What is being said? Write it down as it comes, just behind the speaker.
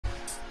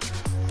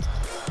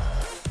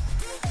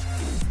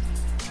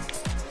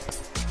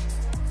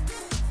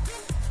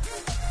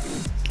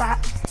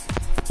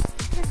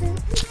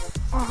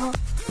Uh-huh.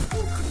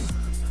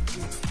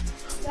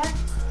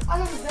 I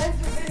don't know, that's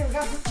the video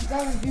got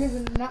 50,000 views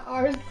and not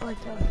ours. I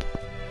like that.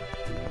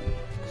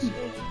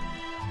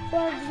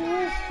 Well,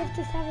 viewers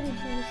 57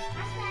 views.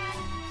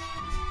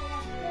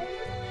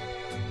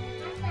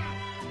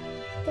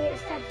 Wait,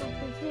 stop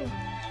with you.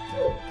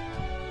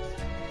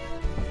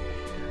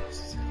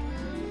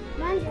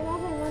 Mine's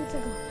 11 months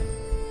ago.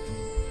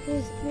 It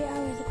was 3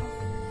 hours ago.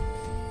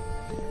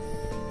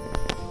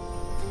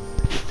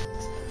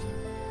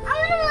 I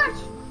wanna watch.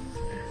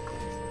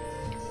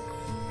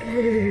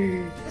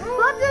 Hey,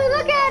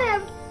 Look at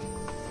him.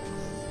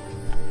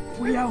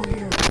 we out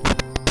here.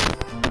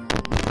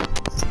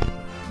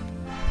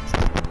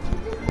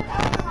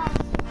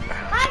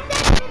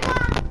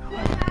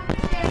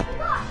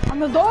 On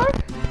the door?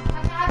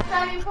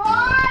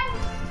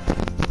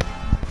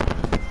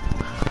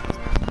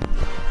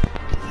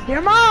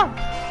 Here, Mom!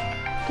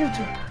 Give it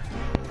to her.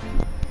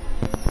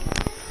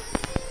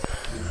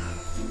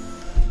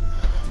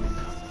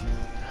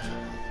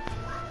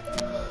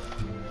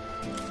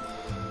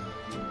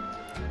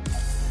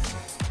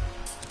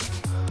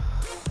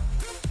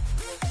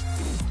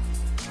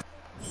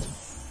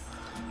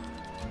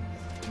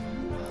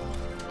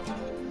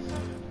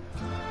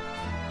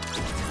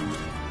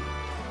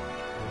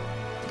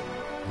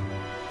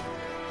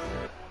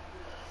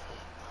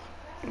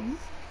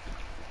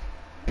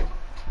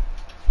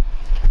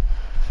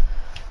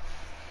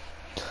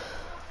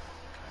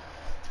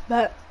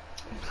 But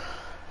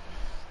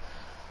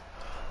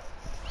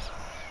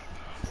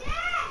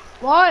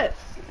what?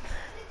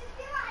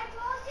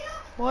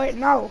 What?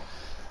 No.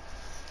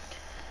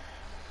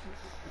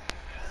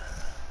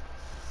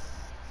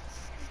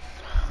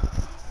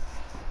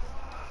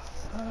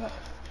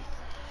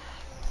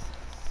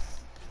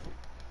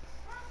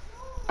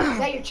 Is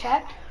that your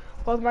chat?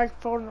 Both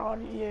microphone and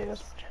audio. Yeah,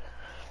 that's my chat.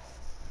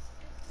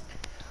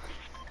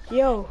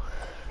 Yo.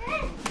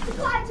 That's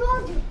what I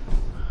told you.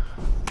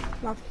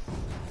 Nothing.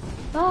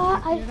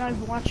 I You're not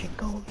even watching.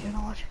 Go. You're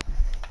not watching.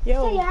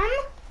 Yo.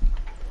 am.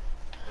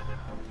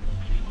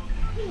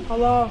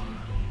 Hello.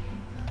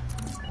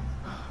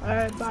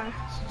 Alright, bye.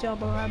 Still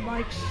the red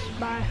mics.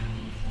 Bye.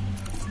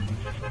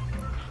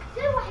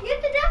 Dude, you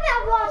did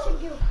not watching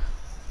you.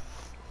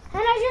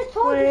 And I just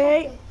told you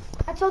Wait. something.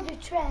 I told you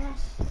trash.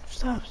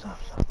 Stop.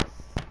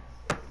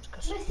 Did I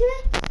see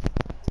that?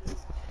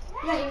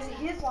 Yeah,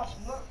 he is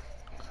watching. Look.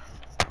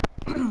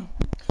 I'm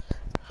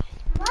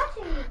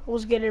watching you.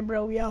 Let's get it,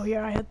 bro. We out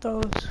here. I hit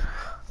those.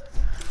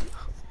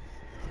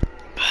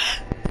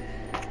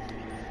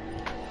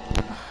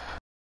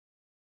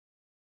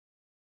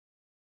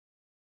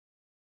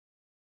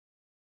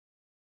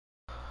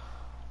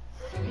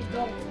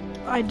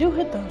 I do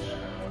hit those.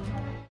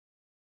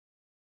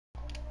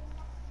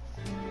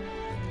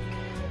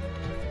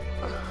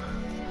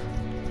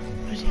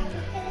 Where's he?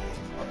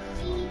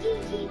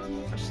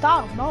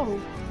 Stop, no.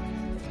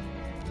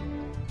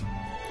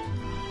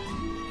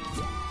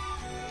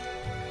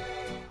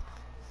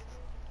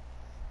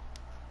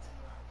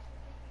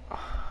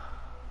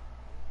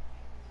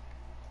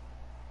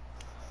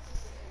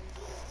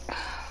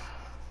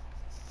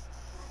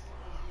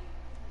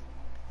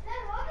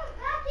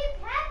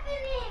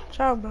 Watch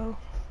out, bro.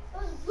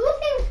 Those blue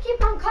things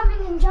keep on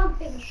coming and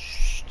jumping.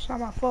 Shh, it's not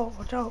my fault.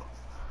 Watch out.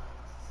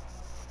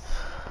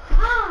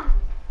 Ah!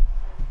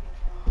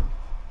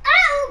 I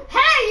don't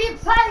pay you,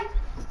 pay.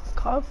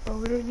 Cough, bro.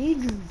 We don't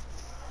need you.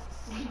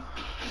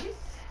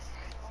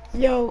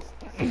 Yo.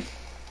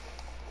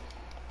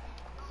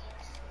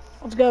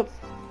 Let's go.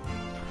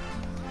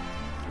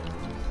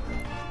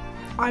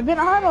 I've been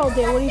hard all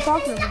day. What are you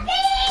talking about?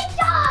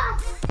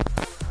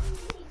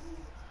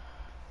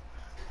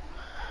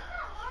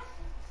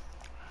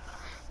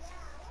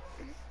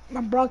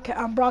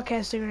 I'm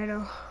broadcasting right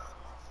now.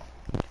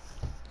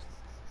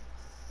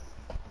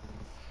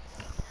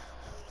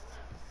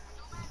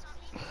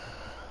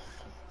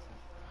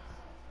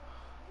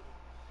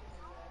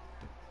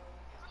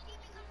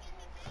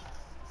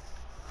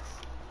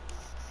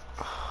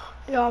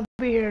 Yo, I'll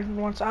be here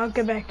once. I'll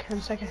get back in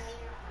a second.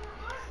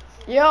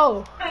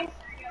 Yo.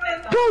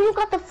 Bro, you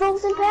got the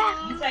frozen pack?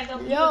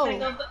 Yo.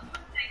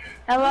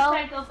 Hello?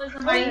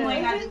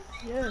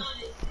 Yeah.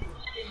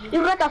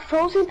 You got the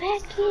frozen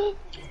pack, kid?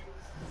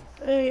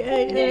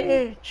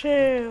 Hey,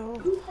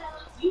 chill.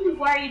 You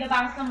worried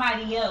about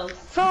somebody else.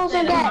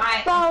 Frozen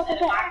pack, frozen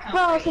pack,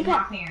 frozen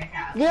pack.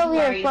 Deal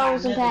here,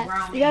 frozen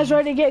pack. You guys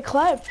ready to get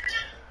clapped?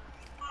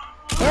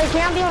 Hey,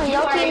 can I be on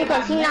your team?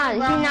 Because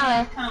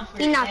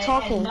he's not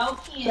talking.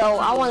 So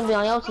I want to be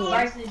on your team.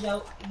 Versus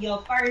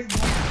your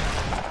firstborn.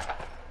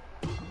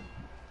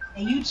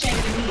 And you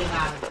checking me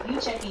about it. You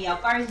checking your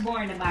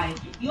firstborn about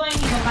it. You ain't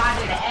even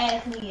bothered to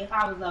ask me if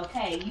I was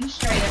okay. You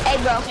straight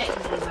up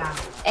checking me about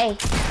it. Hey,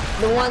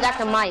 the one got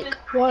the mic.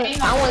 What?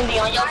 I want to be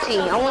on your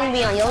team. I want to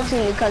be on your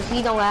team because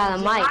he don't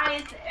have a mic. If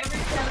I ever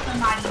tell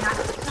somebody not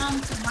to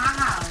come to my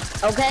house,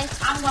 Okay?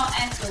 I'm going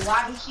to ask her,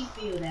 why does she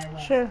feel that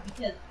way? Sure.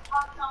 Because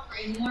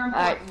Is more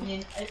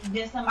important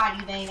than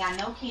somebody that ain't got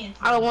no kids.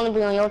 I don't want to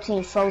be on your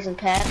team, Frozen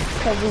Pat,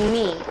 because you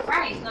mean.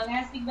 Right, so I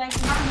gotta speak back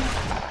to my man.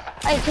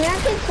 Hey, can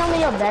I get some of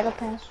your backup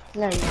pass?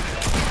 No, no.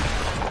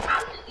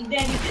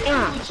 Daddy, this is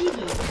what you do.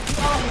 You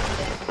always do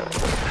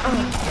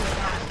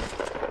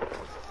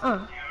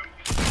that.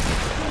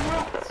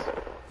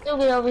 Still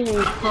get over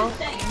here, punk.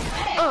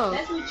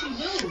 That's what you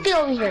do. Get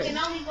over here.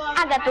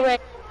 I got the red.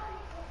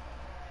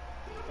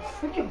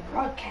 Freaking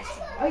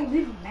broadcasting. Why are you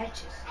leaving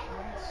matches?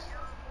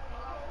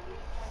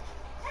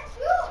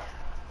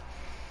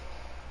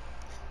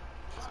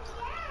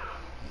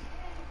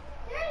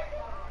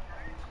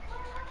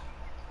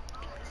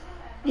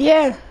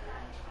 Yeah.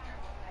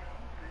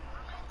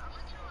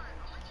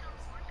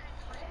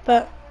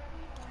 But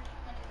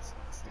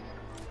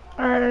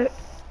alright.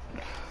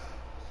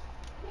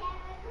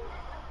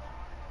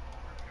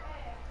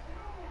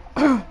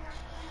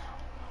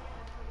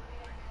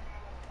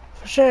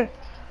 For sure.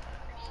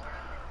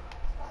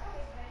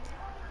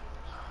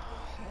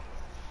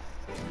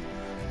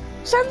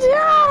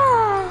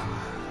 Sanzia!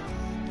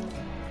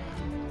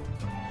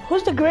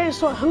 Who's the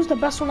greatest one? Who's the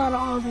best one out of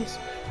all of these?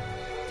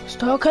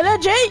 Still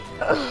connect, Jay!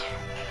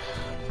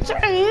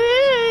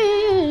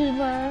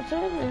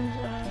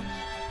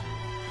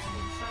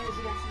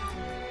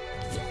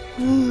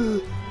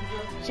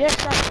 Just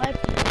stop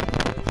clapping.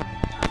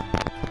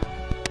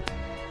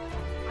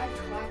 I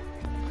clapped.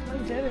 You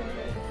did it.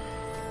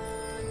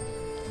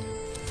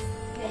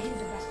 Yeah, he's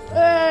the best one.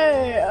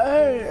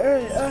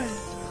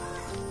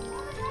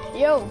 Hey.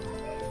 Yo.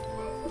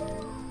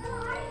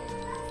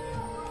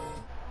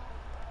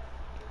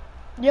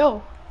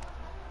 Yo.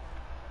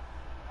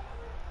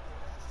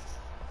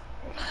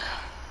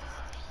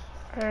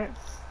 Alright.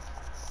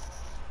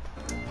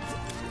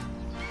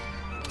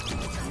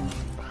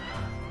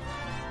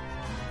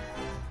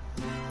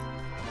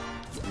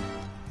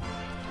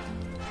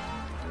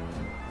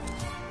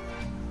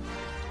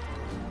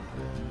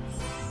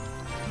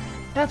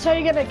 That's how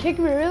you're gonna kick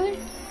me, really?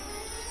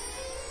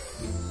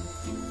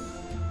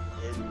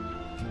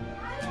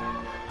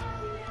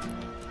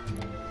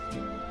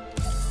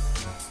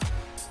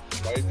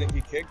 Why do you think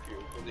he kicked you?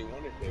 Because he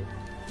wanted to.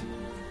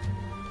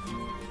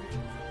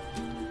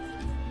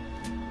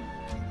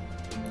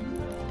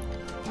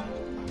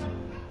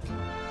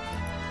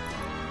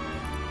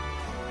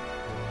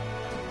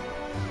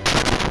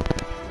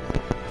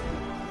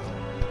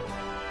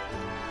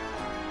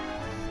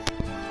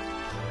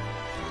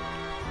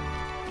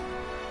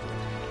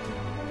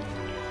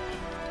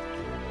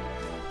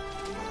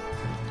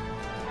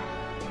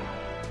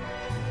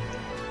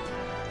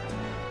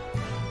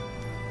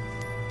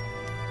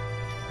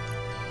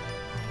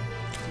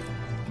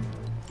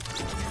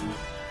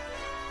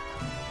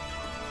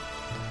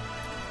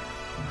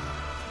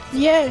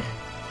 Yeah.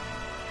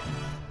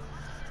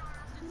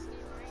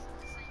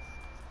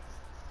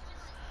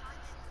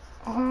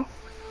 Uh-huh.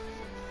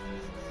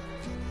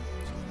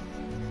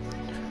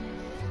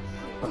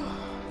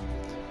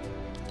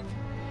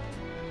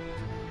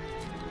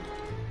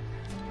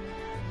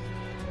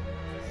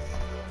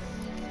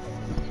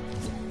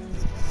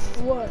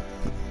 What?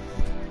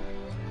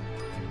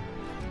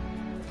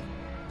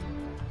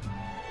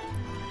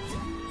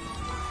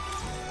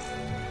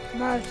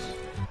 Nice.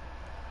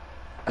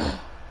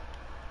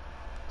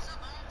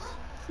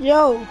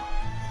 Yo.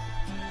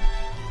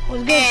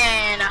 What's good?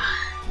 And I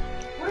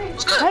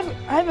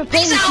haven't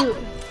played with you.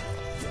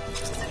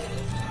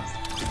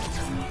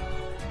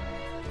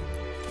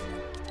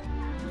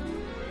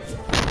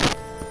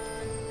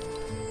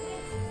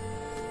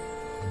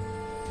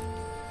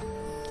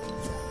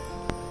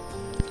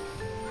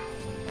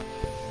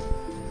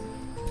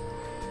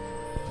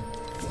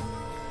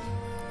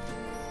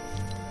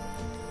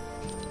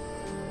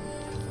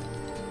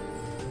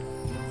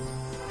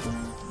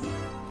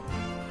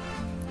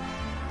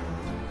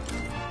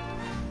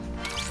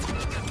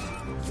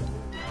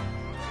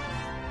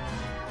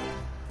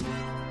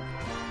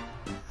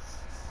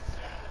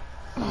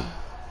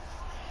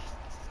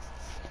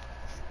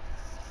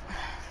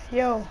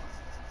 Yo.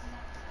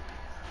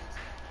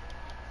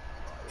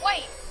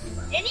 wait,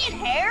 Indian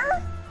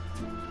hair?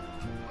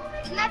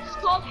 Isn't that just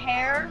called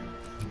hair?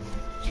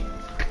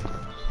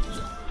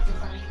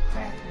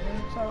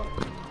 So,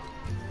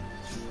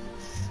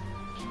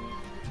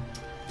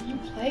 You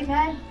play,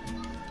 man?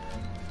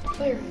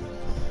 Clear.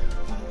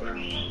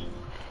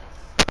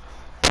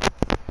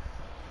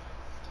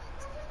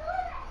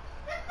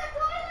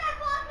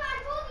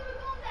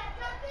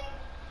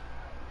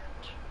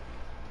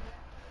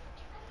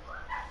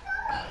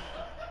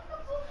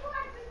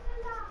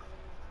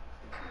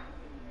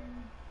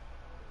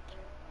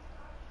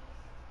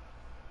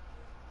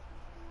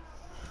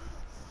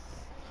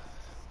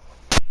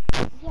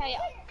 Yeah.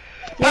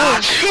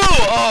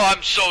 Oh,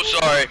 I'm so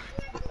sorry.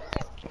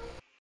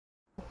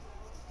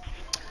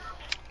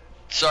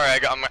 Sorry, I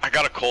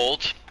got a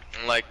cold.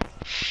 And like,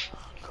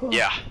 cool.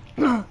 yeah.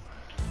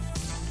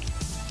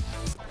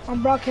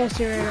 I'm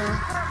broadcasting right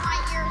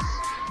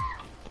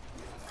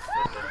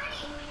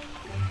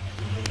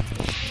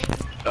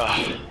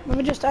now. Let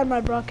me just add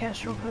my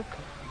broadcast real quick.